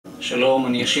שלום,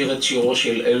 אני אשיר את שירו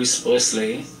של אלוויס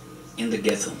פרסלי, In the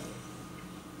Ghetto.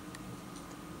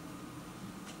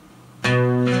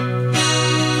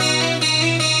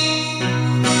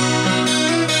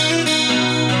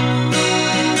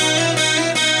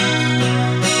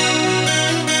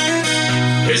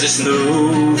 There's a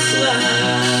snowflake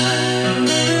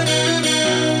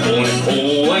on a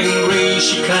cold and gray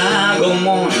Chicago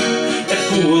morning. A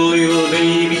poor little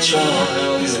baby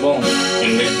child is born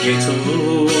in the ghetto.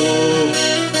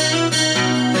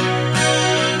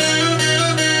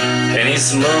 And his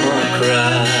mama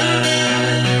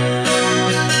cried,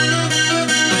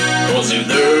 'cause if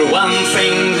there's one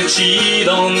thing that she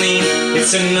don't need,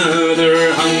 it's another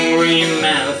hungry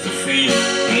mouth to feed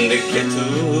in the ghetto.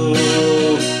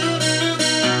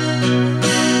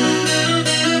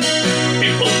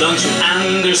 People, don't you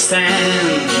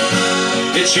understand?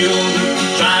 The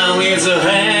child needs a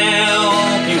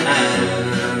helping hand.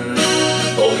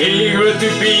 Oh, eager to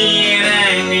be an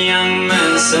angry young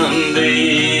man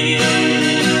someday.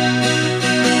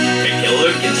 Take a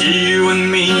look at you and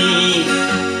me,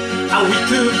 how we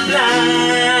too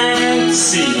blind to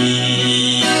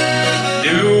see.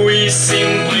 Do we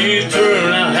simply turn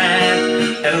our head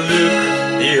and look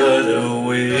the other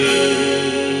way?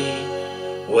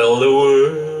 Well, the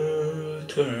world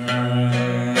turns.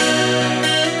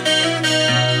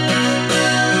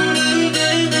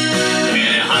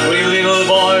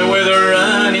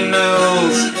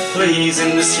 Plays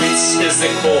in the streets as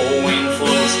the cold wind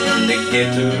flows in the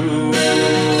ghetto.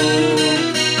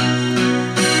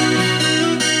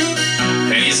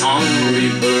 And he's hungry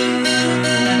bird,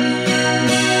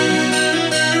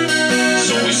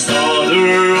 so we start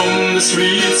her on the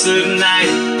streets at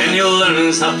night, and he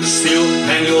learns how to steal,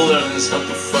 and he learns how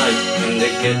to fight in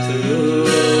the ghetto.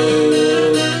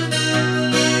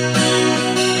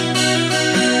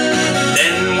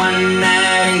 Then one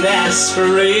night in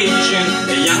desperation,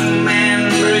 a young man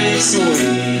breaks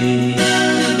away.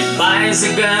 He buys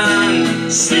a gun,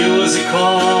 steals a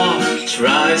car,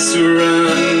 tries to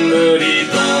run, but he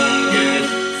don't get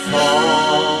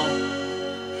far.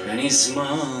 And his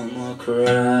mama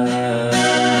cries.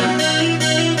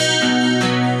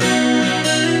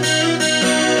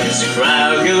 As the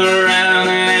crowd gather around,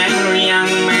 an angry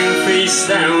young man face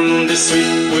down on the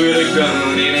street with a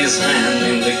gun in his hand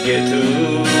in the ghetto.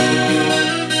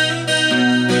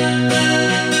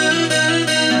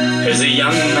 As a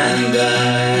young man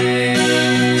died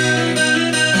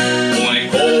on a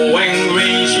cold and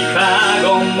gray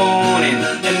Chicago morning,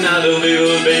 another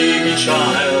little baby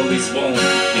child is born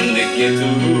in the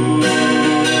ghetto.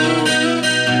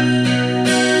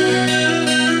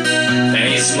 And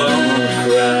his mama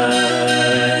cried,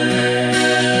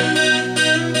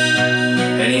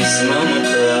 and his mama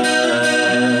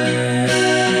cried,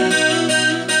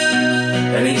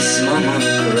 and his mama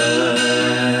cried.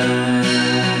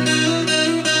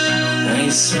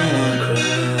 His mama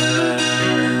cried.